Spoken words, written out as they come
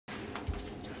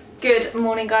Good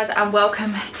morning guys, and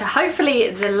welcome to hopefully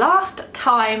the last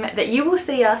time that you will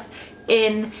see us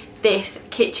in this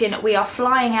kitchen. We are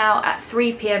flying out at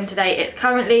 3 p.m. today. It's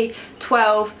currently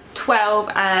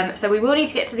 12:12, so we will need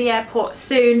to get to the airport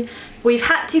soon. We've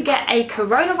had to get a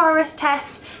coronavirus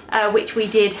test, which we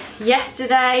did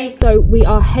yesterday. So we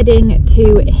are heading to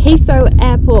Heathrow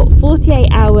Airport 48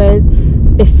 hours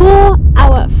before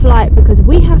our flight because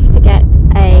we have to get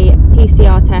a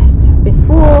PCR test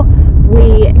before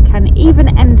we can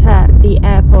even enter the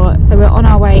airport. So we're on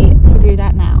our way to do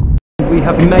that now. We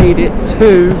have made it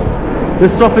to the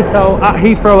Sofitel at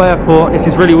Heathrow Airport. This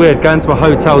is really weird, going to a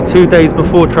hotel 2 days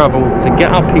before travel to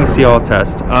get our PCR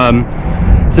test.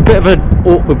 It's a bit of an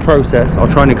awkward process. I'll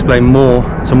try and explain more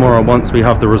tomorrow once we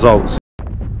have the results.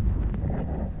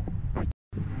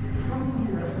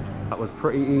 That was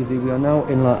pretty easy. We are now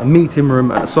in like a meeting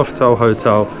room at the Sofitel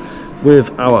Hotel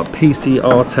with our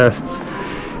PCR tests.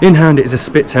 In hand it is a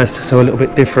spit test, so a little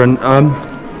bit different. I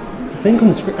think on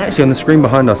the screen, actually on the screen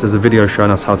behind us there's a video showing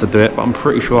us how to do it, but I'm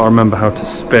pretty sure I remember how to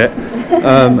spit.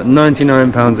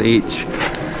 £99 each.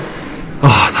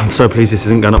 Oh, I'm so pleased this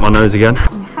isn't going up my nose again.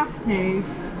 You have to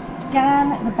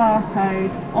scan the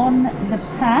barcode on the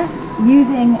pack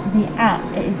using the app.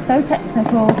 It is so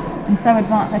technical and so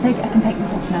advanced. I can take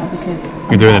this off now because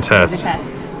you're doing a test.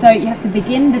 So you have to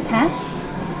begin the test.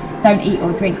 Don't eat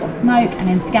or drink or smoke, and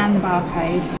then scan the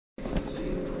barcode.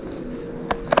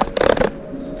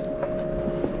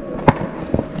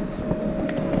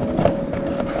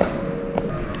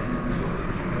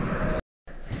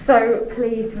 So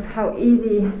pleased with how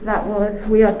easy that was.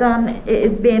 We are done. It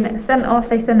is being sent off.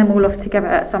 They send them all off together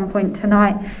at some point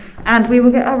tonight, and we will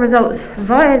get our results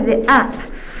via the app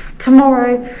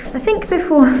tomorrow, I think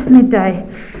before midday.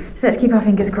 So let's keep our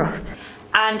fingers crossed.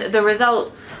 And the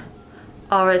results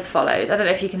are as follows. I don't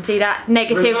know if you can see that.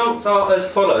 Negative. Results are as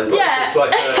follows. Yeah. It's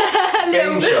like a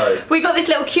game show. We got this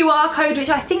little QR code, which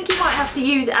I think you might have to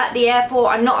use at the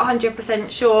airport. I'm not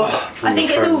 100% sure. I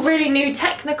think it's all really new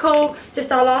technical. Just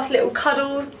our last little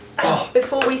cuddles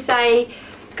before we say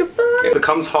goodbye. It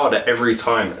becomes harder every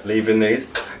time leaving these.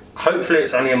 Hopefully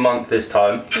it's only a month this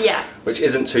time. Yeah. Which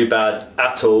isn't too bad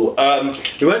at all.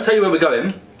 We won't tell you where we're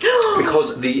going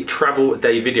because the travel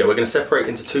day video, we're going to separate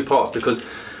into two parts because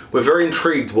we're very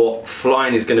intrigued what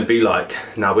flying is going to be like.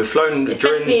 Now, we've flown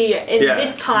especially in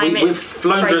this time. We've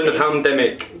flown during the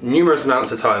pandemic numerous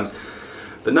amounts of times,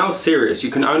 but now serious,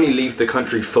 you can only leave the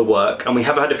country for work. And we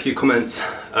have had a few comments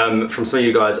from some of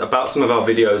you guys about some of our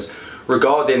videos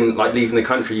regarding like leaving the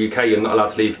country. UK, you're not allowed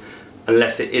to leave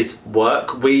unless it is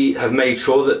work. We have made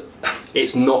sure that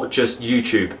it's not just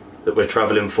YouTube that we're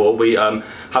traveling for. We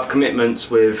have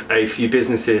commitments with a few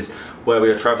businesses where we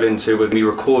are traveling to. We'll be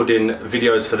recording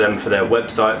videos for them for their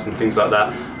websites and things like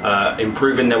that,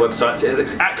 improving their websites.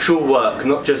 It's actual work,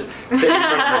 not just sitting in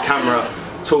front of the camera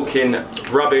talking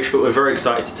rubbish, but we're very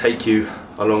excited to take you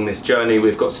along this journey.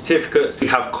 We've got certificates, we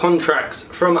have contracts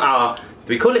from our,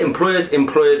 we call it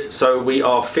employers, so we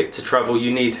are fit to travel.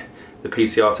 You need the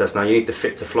PCR test now, you need the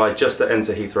fit to fly just to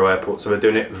enter Heathrow Airport, so we're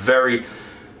doing it very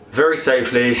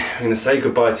safely. I'm going to say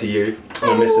goodbye to you. I'm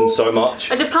going to miss them so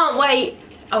much. I just can't wait.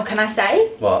 Oh, can I say?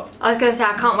 What? I was going to say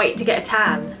I can't wait to get a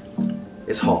tan.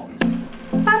 It's hot.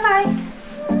 Bye bye.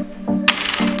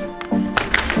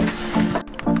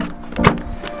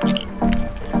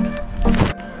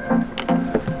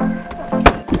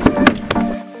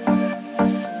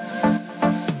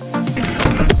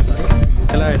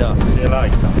 See you later. See you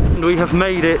later. We have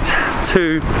made it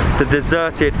to the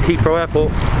deserted Heathrow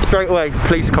Airport. Straight away,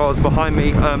 police cars behind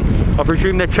me. I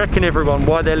presume they're checking everyone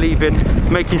while they're leaving,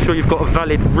 making sure you've got a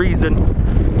valid reason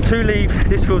to leave.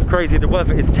 This feels crazy. The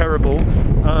weather is terrible.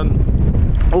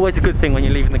 Always a good thing when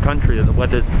you're leaving the country that the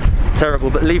weather's terrible,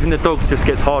 but leaving the dogs just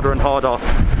gets harder and harder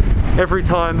every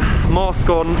time. Mask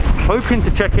on, hoping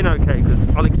to check in okay, because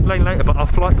I'll explain later, but our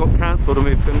flight got cancelled and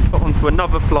we've been put onto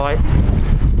another flight.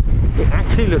 It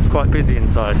actually looks quite busy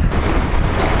inside.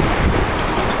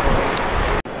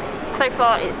 So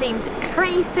far it seems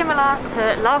pretty similar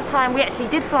to last time. We actually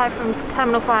did fly from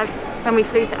Terminal 5 when we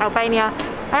flew to Albania.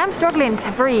 I am struggling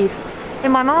to breathe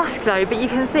in my mask though, but you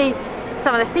can see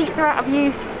some of the seats are out of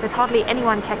use. There's hardly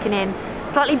anyone checking in.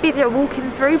 Slightly busier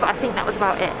walking through, but I think that was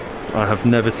about it. I have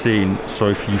never seen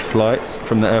so few flights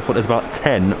from the airport. There's about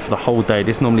 10 for the whole day.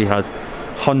 This normally has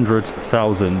hundreds,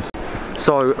 thousands.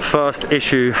 So first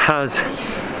issue has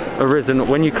arisen.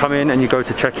 When you come in and you go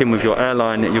to check in with your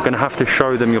airline, you're going to have to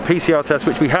show them your PCR test,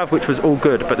 which we have, which was all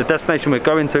good, but the destination we're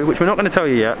going to, which we're not going to tell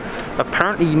you yet,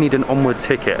 apparently you need an onward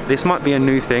ticket. This might be a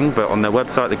new thing, but on their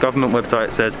website, the government website,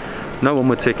 it says no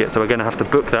onward ticket, so we're going to have to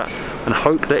book that and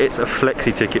hope that it's a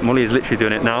flexi ticket. Molly is literally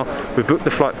doing it now. We've booked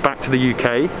the flight back to the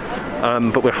UK,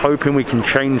 but we're hoping we can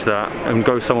change that and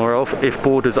go somewhere else. If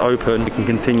borders open, we can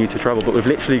continue to travel, but we've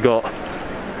literally got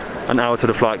an hour till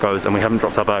the flight goes and we haven't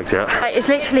dropped our bags yet. It's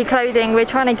literally closing. We're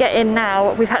trying to get in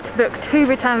now. We've had to book 2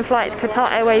 return flights.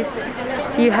 Qatar Airways,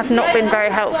 you have not been very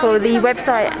helpful. The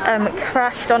website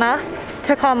crashed on us,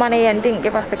 took our money and didn't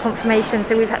give us a confirmation,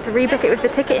 so we've had to rebook it with the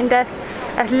ticketing desk.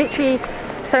 That's literally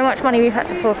so much money we've had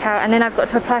to fork out, and then I've got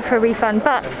to apply for a refund,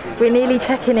 but we're nearly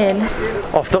checking in.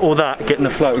 After all that, getting the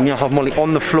flight, we now have Molly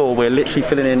on the floor. We're literally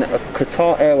filling in a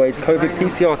Qatar Airways COVID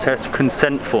PCR test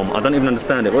consent form. I don't even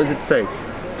understand it. What does it say?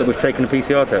 That we've taken a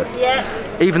PCR test? Yeah.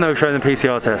 Even though we've shown the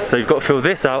PCR test. So you've got to fill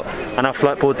this out, and our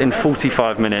flight board's in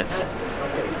 45 minutes.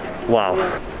 Wow.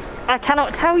 I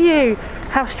cannot tell you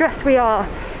how stressed we are.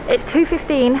 It's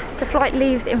 2:15, the flight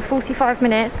leaves in 45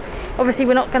 minutes. Obviously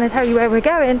we're not going to tell you where we're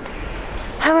going.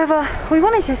 However, we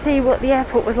wanted to see what the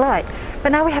airport was like.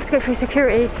 But now we have to go through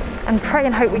security and pray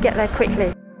and hope we get there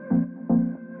quickly.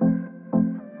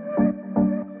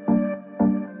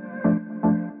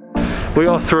 We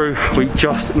are through, we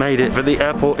just made it, but the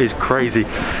airport is crazy.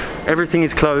 Everything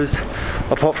is closed,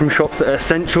 apart from shops that are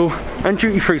essential and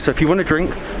duty-free. So if you want to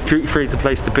drink, duty-free is the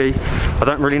place to be. I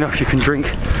don't really know if you can drink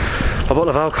a bottle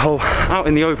of alcohol out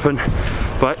in the open,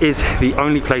 but it is the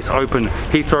only place open.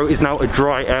 Heathrow is now a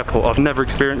dry airport. I've never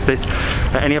experienced this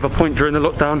at any other point during the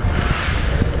lockdown.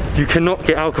 You cannot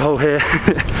get alcohol here,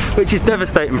 which is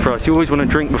devastating for us. You always want to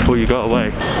drink before you go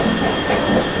away.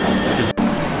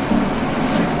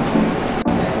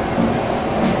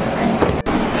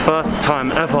 First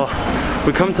time ever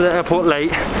we come to the airport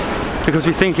late because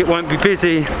we think it won't be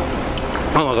busy.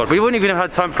 Oh my god, we wouldn't even have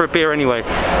had time for a beer anyway,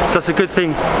 so that's a good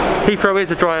thing. Heathrow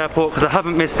is a dry airport because I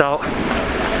haven't missed out.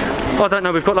 I don't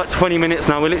know, we've got like 20 minutes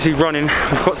now, we're literally running.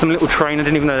 We've got some little train, I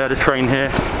didn't even know they had a train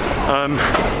here.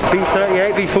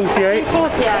 B38, B48?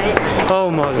 B48.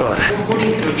 Oh my god.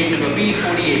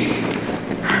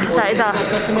 That is us.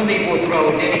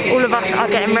 All of us are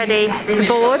getting ready to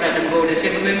board. They're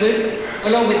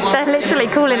literally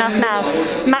calling us now.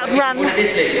 Matt's run.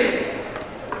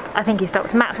 I think he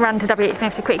stopped. Matt's run to WH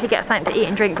Smith to quickly get something to eat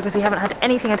and drink because we haven't had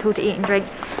anything at all to eat and drink.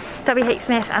 WH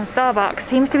Smith and Starbucks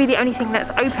seems to be the only thing that's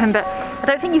open, but I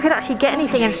don't think you could actually get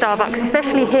anything in Starbucks,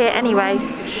 especially here anyway.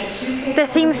 There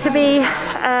seems to be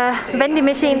vending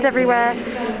machines everywhere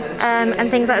and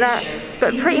things like that,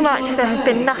 but pretty much there has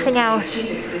been nothing else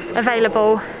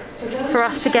available for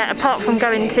us to get apart from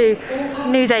going to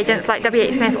newsagents like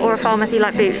WH Smith or a pharmacy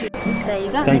like Boots. There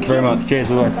you go. Thank you very much. Cheers.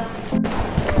 Bye.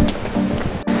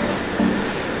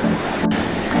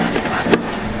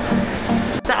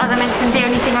 So as I mentioned, the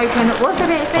only thing open was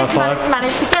WH Smith.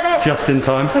 Managed to get it. Just in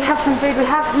time. We have some food. We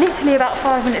have literally about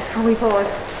 5 minutes before we board.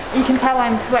 You can tell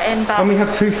I'm sweating, but... And we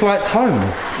have 2 flights home.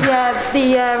 Yeah,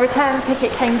 the return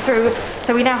ticket came through,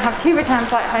 so we now have 2 return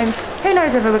flights home. Who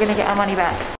knows whether we're going to get our money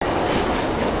back.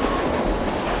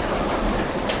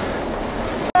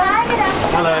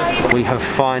 Hello. We have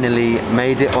finally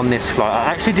made it on this flight.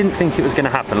 I actually didn't think it was going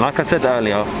to happen. Like I said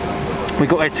earlier, we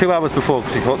got here 2 hours before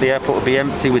because we thought the airport would be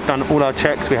empty. We'd done all our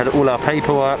checks, we had all our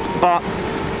paperwork, but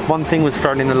one thing was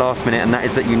thrown in the last minute, and that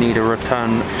is that you need a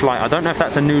return flight. I don't know if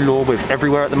that's a new law with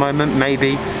everywhere at the moment.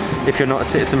 Maybe if you're not a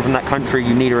citizen from that country,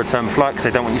 you need a return flight because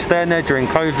they don't want you staying there during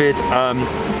COVID.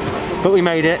 But we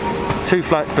made it. 2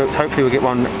 flights booked. Hopefully we'll get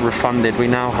one refunded. We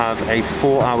now have a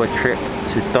 4-hour trip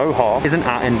to Doha. Isn't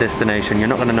our end destination. You're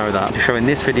not going to know that. To show in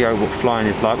this video what flying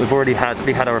is like. We've already had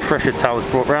our refresher towels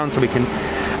brought round so we can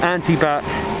anti-back,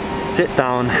 sit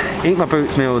down, eat my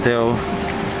Boots meal deal.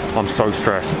 I'm so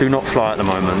stressed. Do not fly at the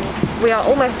moment. We are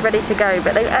almost ready to go,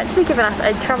 but they've actually given us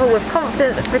a travel with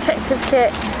confidence protective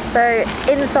kit. So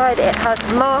inside it has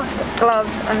mask,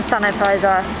 gloves and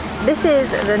sanitizer. This is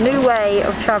the new way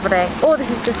of travelling, or this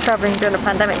is just travelling during a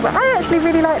pandemic, but I actually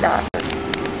really like that.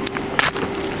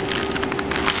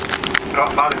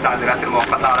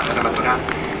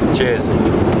 Cheers.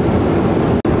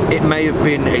 It may have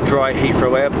been a dry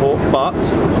Heathrow airport, but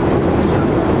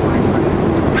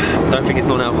I don't think it's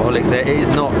non-alcoholic there. It is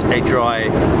not a dry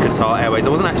Qatar Airways. I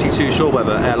wasn't actually too sure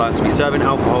whether airlines would be serving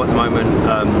alcohol at the moment.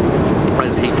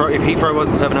 As Heathrow, if Heathrow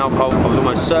wasn't serving alcohol, I was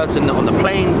almost certain that on the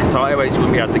plane, Qatar Airways, you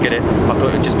wouldn't be able to get it. I thought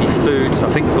it would just be food. So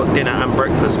I think we've got dinner and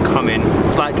breakfast coming.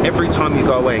 It's like every time you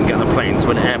go away and get on a plane to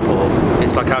an airport,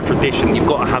 it's like our tradition. You've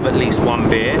got to have at least 1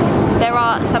 beer. There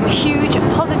are some huge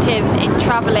positives in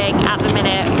travelling at the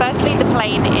minute. Firstly, the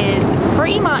plane is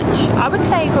pretty much, I would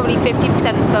say probably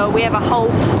 50% full. We have a whole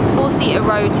 4-seater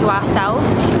row to ourselves,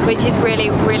 which is really,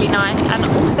 really nice. And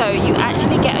also you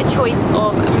actually get a choice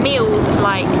of meals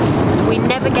like we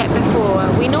never get before.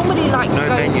 We normally like to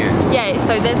go... menu. Yeah,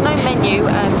 so there's no menu,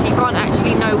 so you can't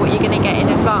actually know what you're going to get in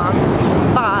advance.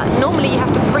 But normally you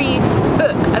have to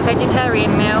pre-book a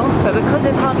vegetarian meal, but because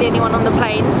there's hardly anyone on the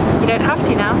plane, you don't have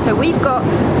to now. So we've got,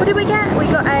 what did we get? We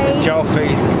got a...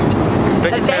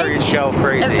 Vegetarian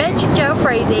jalfrezi. A veg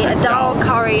jalfrezi, a dal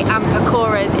curry and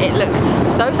pakoras. It looks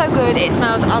so good, it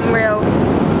smells unreal.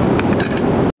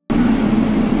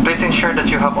 Please ensure that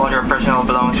you have all your personal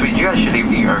belongings with you as you leave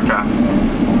the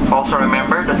aircraft. Also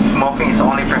remember that smoking is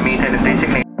only permitted in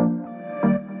designated.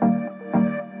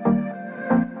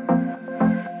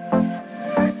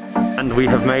 And we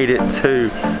have made it to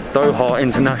Doha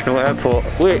International Airport,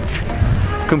 which,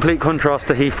 complete contrast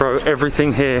to Heathrow,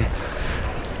 everything here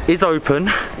is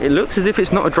open. It looks as if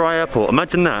it's not a dry airport.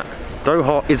 Imagine that.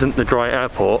 Doha isn't the dry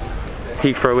airport,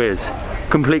 Heathrow is.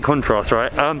 Complete contrast,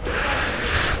 right?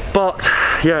 But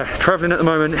yeah, traveling at the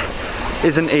moment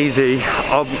isn't easy.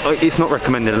 It's not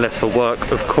recommended unless for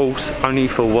work, of course, only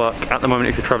for work at the moment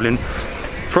if you're traveling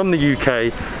from the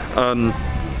UK.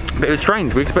 But it was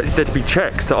strange. We expected there to be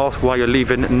checks to ask why you're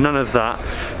leaving. None of that.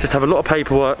 Just have a lot of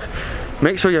paperwork.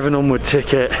 Make sure you have an onward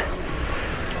ticket,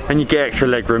 and you get extra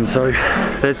legroom. So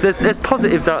there's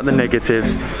positives out of the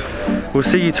negatives. We'll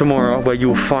see you tomorrow, where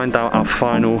you'll find out our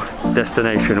final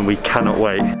destination, and we cannot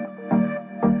wait.